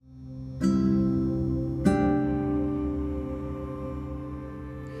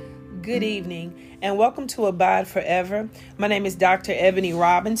Good evening, and welcome to Abide Forever. My name is Dr. Ebony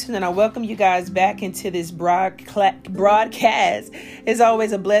Robinson, and I welcome you guys back into this broadcast. It's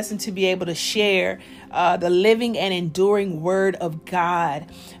always a blessing to be able to share the living and enduring Word of God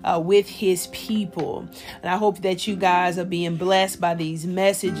with His people. And I hope that you guys are being blessed by these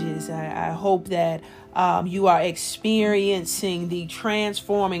messages. I hope that you are experiencing the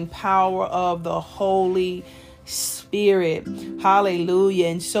transforming power of the Holy Spirit. Hallelujah.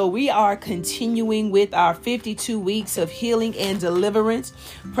 And so we are continuing with our 52 weeks of healing and deliverance.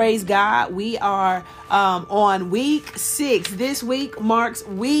 Praise God. We are on week 6. This week marks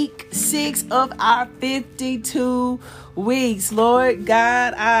week 6 of our 52 weeks. Lord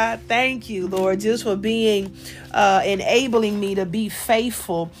God, I thank you, Lord, just for being enabling me to be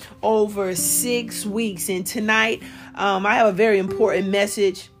faithful over 6 weeks. And tonight, I have a very important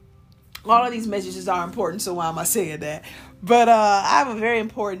message. All of these messages are important, so why am I saying that? But I have a very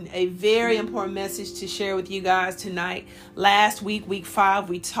important message to share with you guys tonight. Last week, week 5,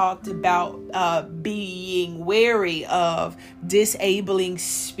 we talked about being wary of disabling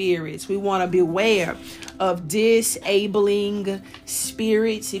spirits. We want to beware of disabling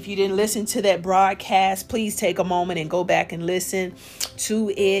spirits. If you didn't listen to that broadcast, please take a moment and go back and listen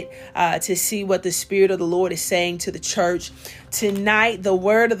to it to see what the Spirit of the Lord is saying to the church. Tonight, the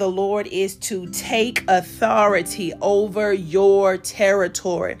word of the Lord is to take authority over your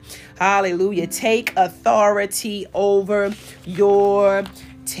territory. Hallelujah. Take authority over your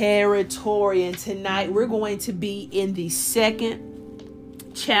territory. And tonight, we're going to be in the second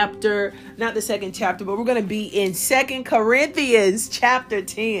chapter, not the second chapter, but we're going to be in 2 Corinthians chapter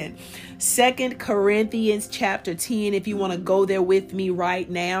 10. 2 Corinthians chapter 10, if you want to go there with me right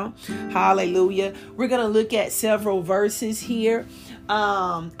now. Hallelujah. We're going to look at several verses here.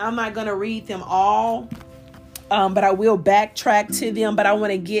 I'm not going to read them all, but I will backtrack to them. But I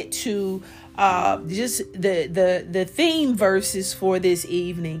want to get to just the theme verses for this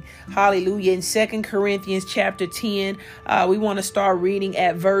evening. Hallelujah. In 2 Corinthians chapter 10, we want to start reading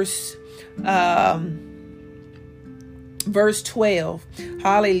at verse 12.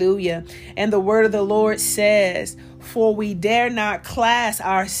 Hallelujah. And the word of the Lord says, "For we dare not class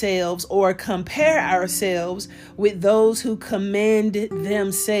ourselves or compare ourselves with those who commend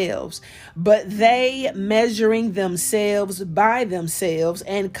themselves, but they, measuring themselves by themselves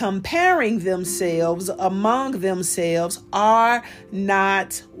and comparing themselves among themselves, are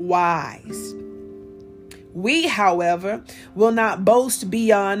not wise. We, however, will not boast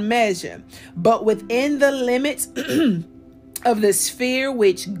beyond measure, but within the limits of the sphere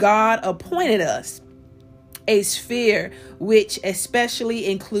which God appointed us, a sphere which especially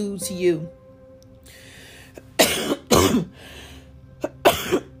includes you."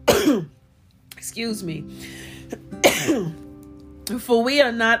 Excuse me. "For we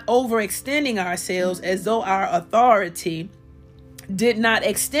are not overextending ourselves as though our authority did not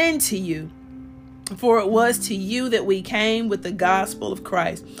extend to you. For it was to you that we came with the gospel of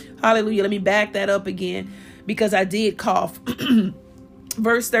Christ." Hallelujah. Let me back that up again because I did cough.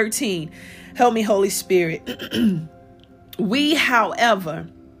 Verse 13. Help me, Holy Spirit. "We, however,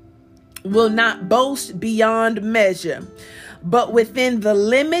 will not boast beyond measure, but within the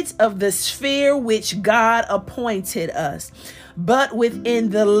limits of the sphere which God appointed us. But within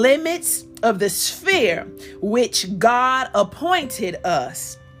the limits of the sphere which God appointed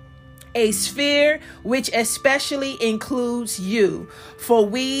us, a sphere which especially includes you. For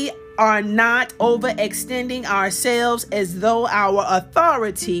we are not overextending ourselves as though our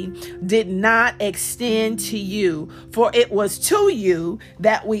authority did not extend to you. For it was to you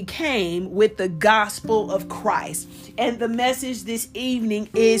that we came with the gospel of Christ." And the message this evening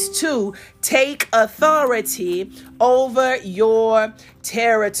is to take authority over your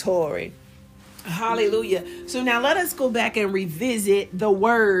territory. Hallelujah. So now let us go back and revisit the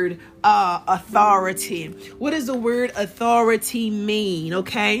word authority. What does the word authority mean?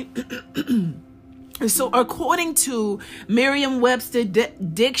 Okay. So according to Merriam-Webster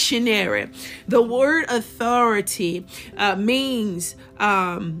dictionary, the word authority means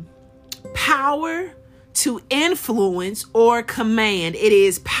power to influence or command. It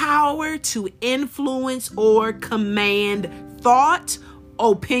is power to influence or command thought,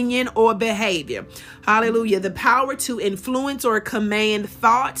 opinion, or behavior. Hallelujah. The power to influence or command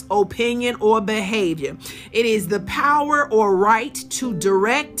thoughts, opinion, or behavior. It is the power or right to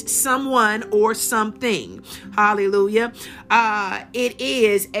direct someone or something. Hallelujah. It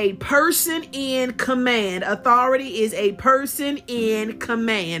is a person in command. Authority is a person in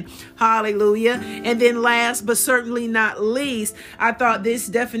command. Hallelujah. And then last but certainly not least, I thought this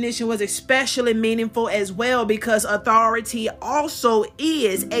definition was especially meaningful as well because authority also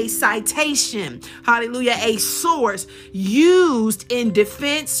is a citation, hallelujah, a source used in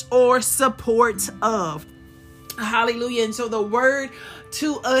defense or support of. Hallelujah. And so the word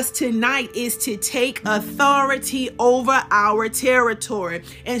to us tonight is to take authority over our territory.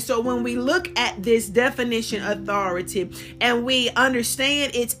 And so when we look at this definition, authority, and we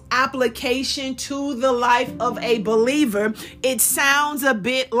understand its application to the life of a believer, it sounds a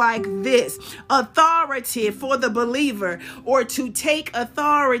bit like this. Authority for the believer, or to take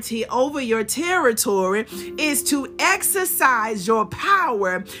authority over your territory, is to exercise your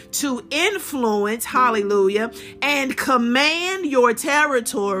power to influence, hallelujah, and command your territory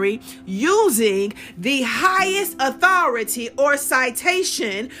using the highest authority or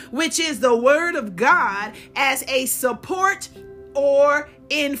citation, which is the word of God, as a support or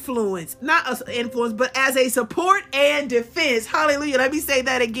influence. Not influence, but as a support and defense. Hallelujah. Let me say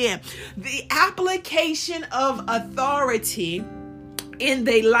that again. The application of authority in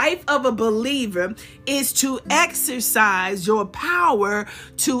the life of a believer is to exercise your power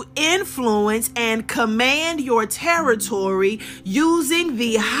to influence and command your territory using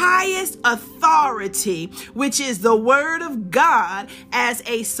the highest authority, which is the word of God, as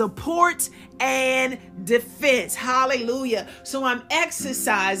a support and defense. Hallelujah. So I'm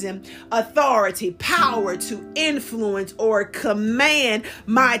exercising authority, power to influence or command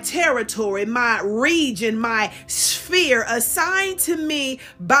my territory, my region, my sphere assigned to me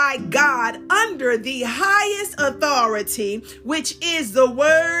by God under the highest authority, which is the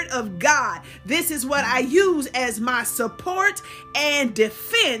word of God. This is what I use as my support and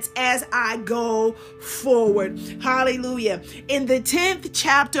defense as I go forward. Hallelujah. In the 10th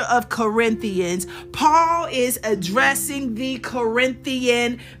chapter of Corinthians, Paul is addressing the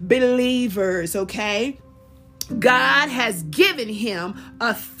Corinthian believers, okay? God has given him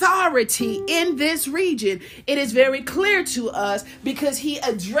authority in this region. It is very clear to us because he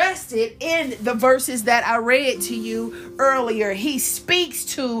addressed it in the verses that I read to you earlier. He speaks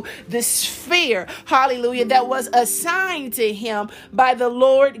to the sphere, hallelujah, that was assigned to him by the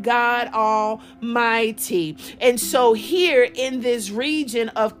Lord God Almighty. And so here in this region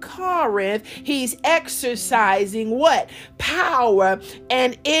of Corinth, he's exercising what? Power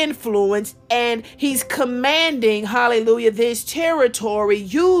and influence, and he's commanding, hallelujah, this territory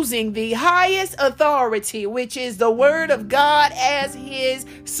using the highest authority, which is the word of God, as his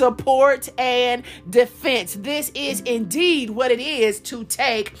support and defense. This is indeed what it is to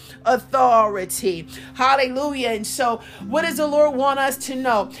take authority. Hallelujah. And so what does the Lord want us to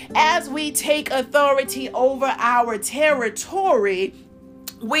know? As we take authority over our territory,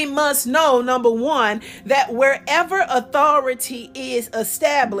 we must know, number one, that wherever authority is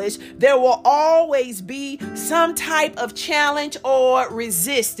established, there will always be some type of challenge or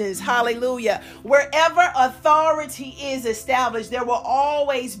resistance. Hallelujah. Wherever authority is established, there will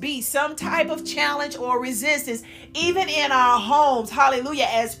always be some type of challenge or resistance. Even in our homes, hallelujah,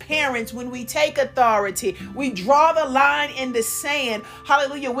 as parents, when we take authority, we draw the line in the sand,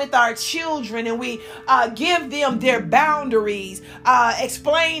 hallelujah, with our children, and we give them their boundaries,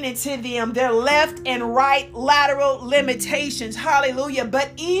 explaining to them their left and right lateral limitations. Hallelujah.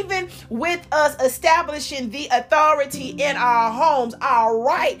 But even with us establishing the authority in our homes, our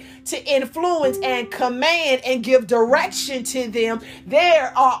right to influence and command and give direction to them,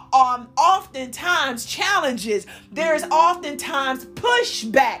 there are oftentimes challenges. There's oftentimes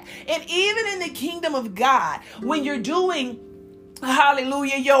pushback. And even in the kingdom of God, when you're doing,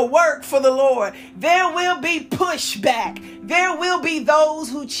 hallelujah, your work for the Lord, there will be pushback. There will be those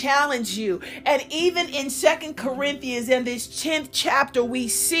who challenge you. And even in 2 Corinthians, in this 10th chapter, we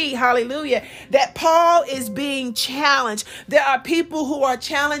see, hallelujah, that Paul is being challenged. There are people who are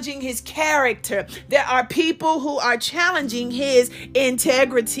challenging his character. There are people who are challenging his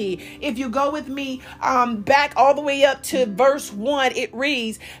integrity. If you go with me back all the way up to verse 1, it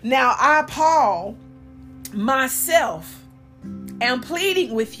reads, "Now I, Paul, myself, am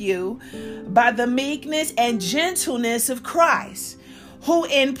pleading with you by the meekness and gentleness of Christ, who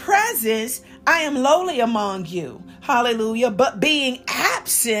in presence I am lowly among you. Hallelujah. But being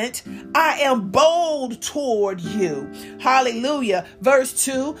absent, I am bold toward you." Hallelujah. Verse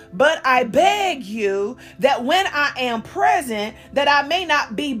 2, "But I beg you that when I am present, that I may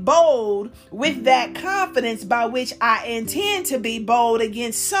not be bold with that confidence by which I intend to be bold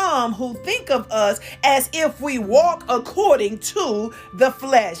against some who think of us as if we walk according to the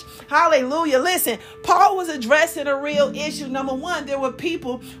flesh." Hallelujah. Listen, Paul was addressing a real issue. Number one, there were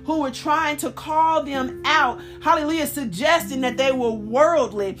people who were trying to call them out, hallelujah, hallelujah, suggesting that they were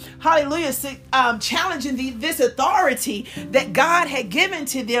worldly, hallelujah, challenging this authority that God had given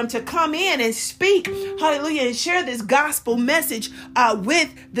to them to come in and speak, hallelujah, and share this gospel message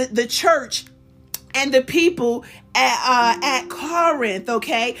with the church and the people at Corinth.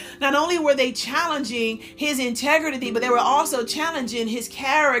 Okay, not only were they challenging his integrity, but they were also challenging his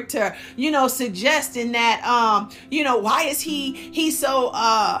character, suggesting that why is he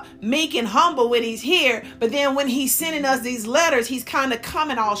so meek and humble when he's here, but then when he's sending us these letters, he's kind of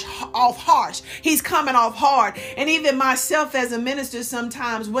coming off harsh, he's coming off hard. And even myself as a minister,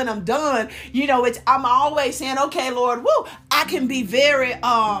 sometimes when I'm done, I'm always saying, okay, Lord, I can be very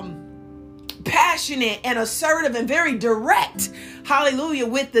passionate and assertive and very direct, hallelujah,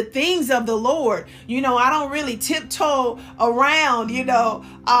 with the things of the Lord. I don't really tiptoe around,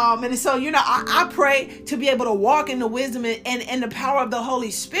 and so, I pray to be able to walk in the wisdom and the power of the Holy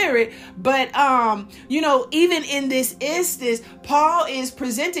Spirit. But, even in this instance, Paul is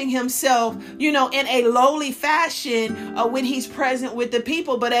presenting himself, in a lowly fashion when he's present with the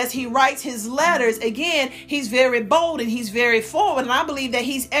people. But as he writes his letters, again, he's very bold and he's very forward. And I believe that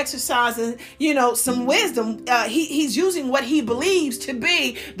he's exercising, some wisdom. He's using what he believes to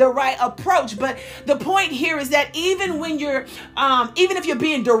be the right approach. But the point here is that even when you're, even if you're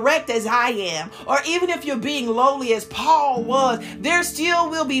being direct as I am, or even if you're being lowly as Paul was, there still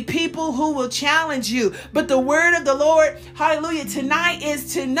will be people who will challenge you. But the word of the Lord, hallelujah, tonight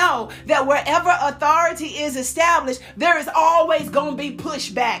is to know that wherever authority is established, there is always going to be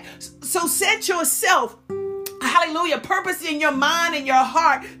pushback. So set yourself, hallelujah, purpose in your mind and your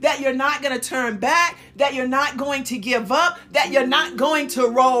heart that you're not going to turn back, that you're not going to give up, that you're not going to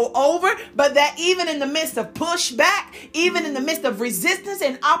roll over, but that even in the midst of pushback, even in the midst of resistance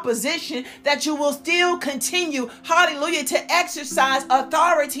and opposition, that you will still continue, hallelujah, to exercise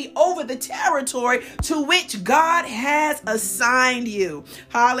authority over the territory to which God has assigned you.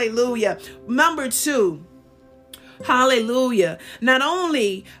 Hallelujah. Number 2. Hallelujah. Not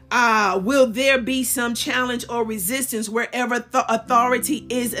only will there be some challenge or resistance wherever authority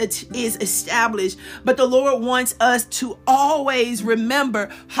is established, but the Lord wants us to always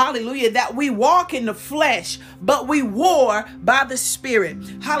remember, hallelujah, that we walk in the flesh, but we war by the Spirit.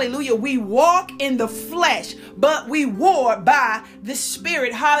 Hallelujah. We walk in the flesh, but we war by the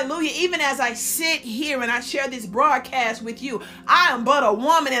Spirit. Hallelujah. Even as I sit here and I share this broadcast with you, I am but a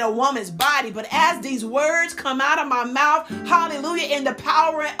woman in a woman's body. But as these words come out of my mouth, hallelujah,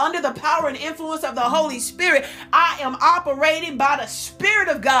 under the power and influence of the Holy Spirit, I am operating by the Spirit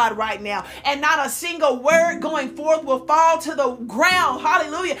of God right now. And not a single word going forth will fall to the ground.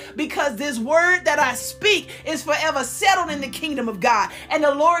 Hallelujah. Because this word that I speak is forever settled in the kingdom of God. And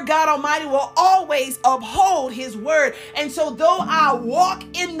the Lord God Almighty will always uphold his word. And so though I walk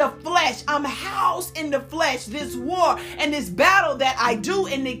in the flesh, I'm housed in the flesh. This war and this battle that I do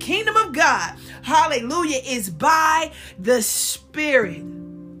in the kingdom of God, hallelujah, is by the Spirit.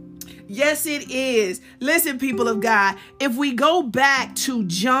 Yes, it is. Listen, people of God, if we go back to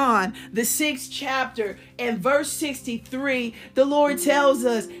John, the 6th chapter and verse 63, the Lord tells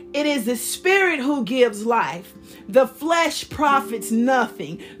us it is the Spirit who gives life. The flesh profits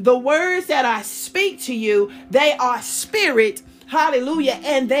nothing. The words that I speak to you, they are spirit, hallelujah,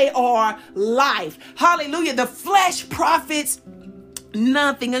 and they are life. Hallelujah. The flesh profits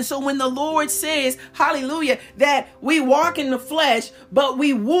nothing. And so when the Lord says, hallelujah, that we walk in the flesh, but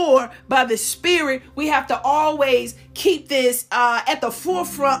we war by the Spirit, we have to always keep this at the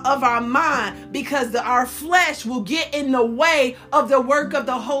forefront of our mind, because our flesh will get in the way of the work of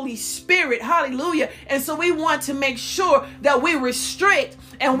the Holy Spirit. Hallelujah. And so we want to make sure that we restrict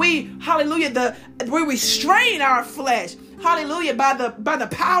and we restrain our flesh. Hallelujah, by the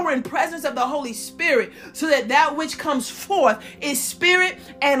power and presence of the Holy Spirit, so that which comes forth is spirit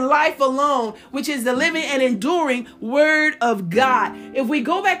and life alone, which is the living and enduring word of God. If we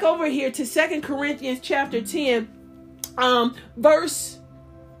go back over here to 2 Corinthians chapter 10, verse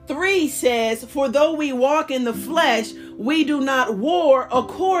 3 says, "For though we walk in the flesh, we do not war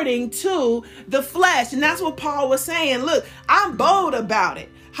according to the flesh." And that's what Paul was saying. Look, I'm bold about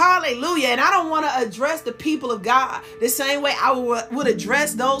it. Hallelujah. And I don't want to address the people of God the same way I would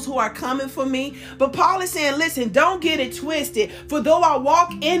address those who are coming for me. But Paul is saying, listen, don't get it twisted. For though I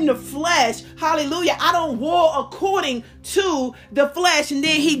walk in the flesh, hallelujah, I don't war according to the flesh. And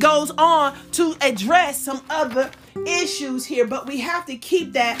then he goes on to address some other issues here, but we have to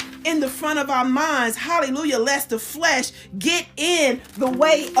keep that in the front of our minds. Hallelujah. Lest the flesh get in the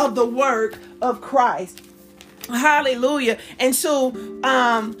way of the work of Christ. Hallelujah. And so,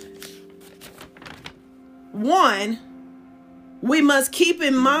 we must keep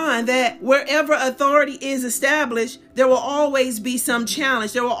in mind that wherever authority is established, there will always be some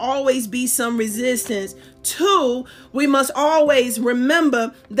challenge. There will always be some resistance. 2, we must always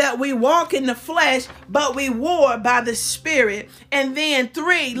remember that we walk in the flesh, but we war by the Spirit. And then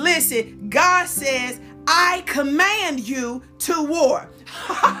 3, listen, God says, I command you to war.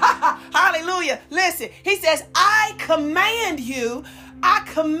 Hallelujah. Listen, he says, I command you. I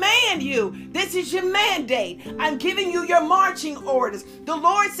command you. This is your mandate. I'm giving you your marching orders. The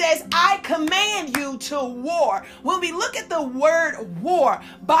Lord says, I command you to war. When we look at the word war,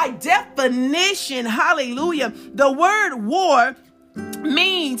 by definition, hallelujah, the word war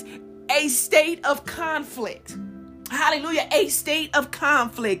means a state of conflict. Hallelujah, a state of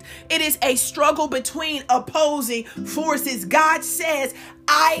conflict. It is a struggle between opposing forces. God says,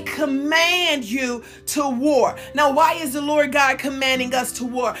 I command you to war. Now, why is the Lord God commanding us to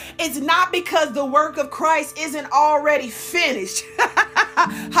war? It's not because the work of Christ isn't already finished.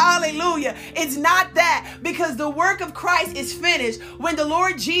 Hallelujah. It's not that, because the work of Christ is finished. When the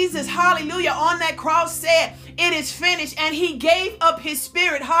Lord Jesus, hallelujah, on that cross said, it is finished, and he gave up his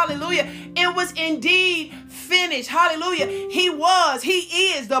spirit. Hallelujah. It was indeed finished. Hallelujah. He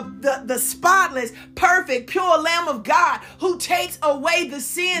is the spotless, perfect, pure Lamb of God who takes away the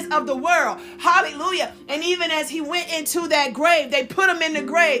sins of the world. Hallelujah. And even as he went into that grave, they put him in the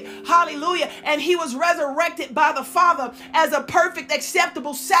grave. Hallelujah. And he was resurrected by the Father as a perfect,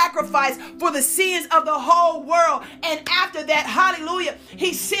 acceptable sacrifice for the sins of the whole world. And after that, hallelujah,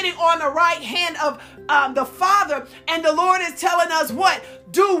 he's sitting on the right hand of the Father, and the Lord is telling us what?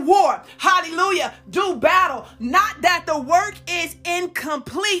 Do war. Hallelujah. Do battle. Not that the work is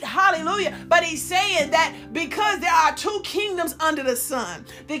incomplete. Hallelujah. But he's saying that because there are 2 kingdoms under the sun,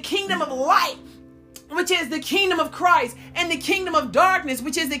 the kingdom of light, which is the kingdom of Christ, and the kingdom of darkness,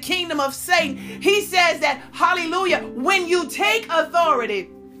 which is the kingdom of Satan. He says that, hallelujah, when you take authority,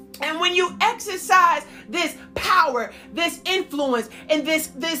 and when you exercise this power, this influence, and this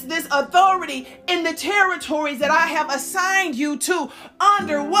authority in the territories that I have assigned you to,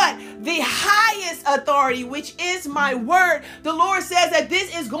 under what? The highest authority, which is my word. The Lord says that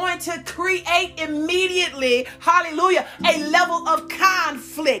this is going to create immediately, hallelujah, a level of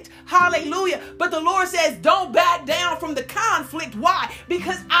conflict. Hallelujah. But the Lord says, don't back down from the conflict. Why?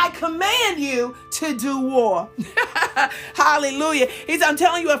 Because I command you to do war. Hallelujah. I'm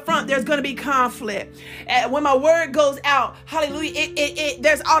telling you up front, there's going to be conflict. When my word goes out, hallelujah,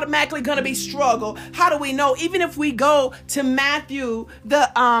 there's automatically going to be struggle. How do we know? Even if we go to Matthew, the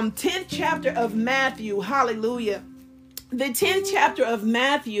 10th chapter of Matthew, hallelujah. The 10th chapter of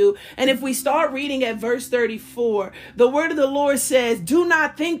Matthew, and if we start reading at verse 34, the word of the Lord says, do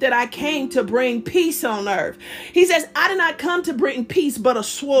not think that I came to bring peace on earth. He says, I did not come to bring peace, but a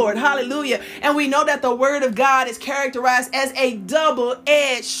sword. Hallelujah. And we know that the word of God is characterized as a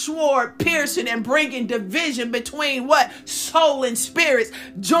double-edged sword, piercing and bringing division between what? Soul and spirits,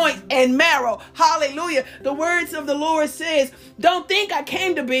 joint and marrow. Hallelujah. The words of the Lord says, don't think I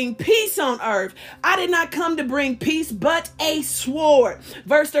came to bring peace on earth. I did not come to bring peace, but a sword.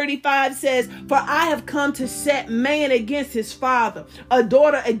 Verse 35 says, for I have come to set man against his father, a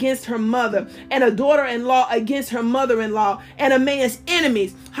daughter against her mother, and a daughter-in-law against her mother-in-law, and a man's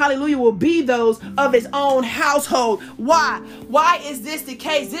enemies, hallelujah, will be those of his own household. Why? Why is this the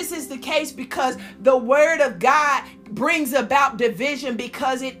case? This is the case because the word of God brings about division,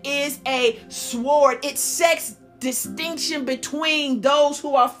 because it is a sword. It sets distinction between those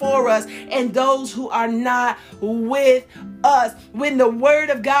who are for us and those who are not with us. When the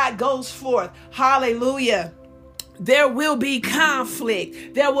word of God goes forth, hallelujah, there will be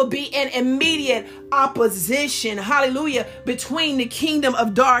conflict. There will be an immediate opposition, hallelujah, between the kingdom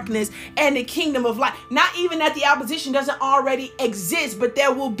of darkness and the kingdom of light. Not even that the opposition doesn't already exist, but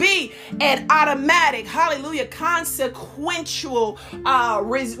there will be an automatic, hallelujah, consequential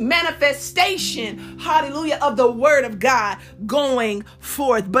manifestation, hallelujah, of the word of God going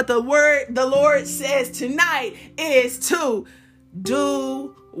forth. But the word the Lord says tonight is to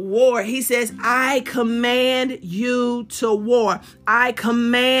do war. He says, I command you to war. I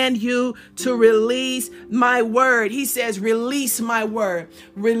command you to release my word. He says, release my word.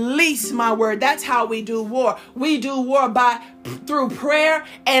 Release my word. That's how we do war. We do war through prayer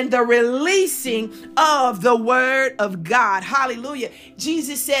and the releasing of the word of God. Hallelujah.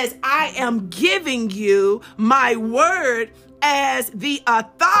 Jesus says, I am giving you my word as the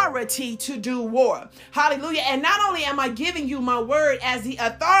authority to do war. Hallelujah. And not only am I giving you my word as the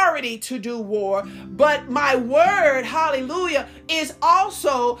authority to do war, but my word, hallelujah, is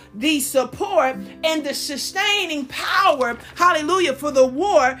also the support and the sustaining power, hallelujah, for the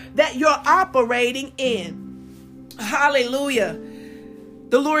war that you're operating in. Hallelujah.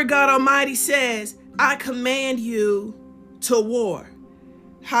 The Lord God Almighty says, I command you to war.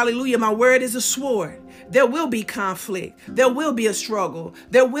 Hallelujah. My word is a sword. There will be conflict. There will be a struggle.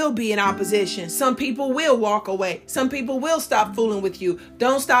 There will be an opposition. Some people will walk away. Some people will stop fooling with you.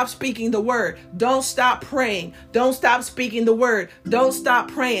 Don't stop speaking the word. Don't stop praying. Don't stop speaking the word. Don't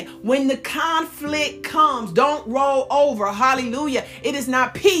stop praying. When the conflict comes, don't roll over. Hallelujah. It is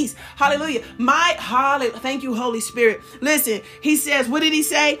not peace. Hallelujah. Thank you, Holy Spirit. Listen, he says, what did he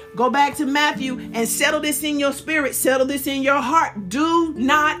say? Go back to Matthew and settle this in your spirit. Settle this in your heart. Do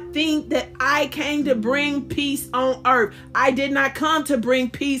not think that I came to bring peace on earth. I did not come to bring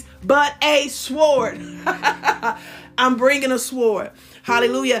peace, but a sword. I'm bringing a sword.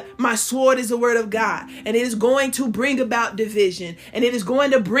 Hallelujah. My sword is the word of God, and it is going to bring about division, and it is going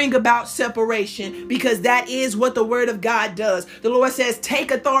to bring about separation, because that is what the word of God does. The Lord says,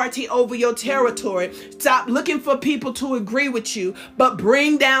 take authority over your territory. Stop looking for people to agree with you, but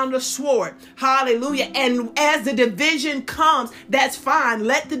bring down the sword. Hallelujah. And as the division comes, that's fine.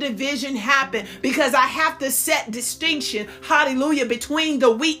 Let the division happen, because I have to set distinction, hallelujah, between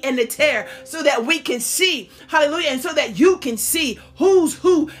the wheat and the tare, so that we can see, hallelujah, and so that you can see who's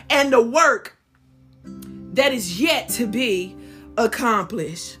who and the work that is yet to be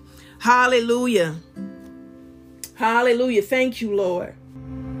accomplished. Hallelujah. Hallelujah. Thank you, Lord.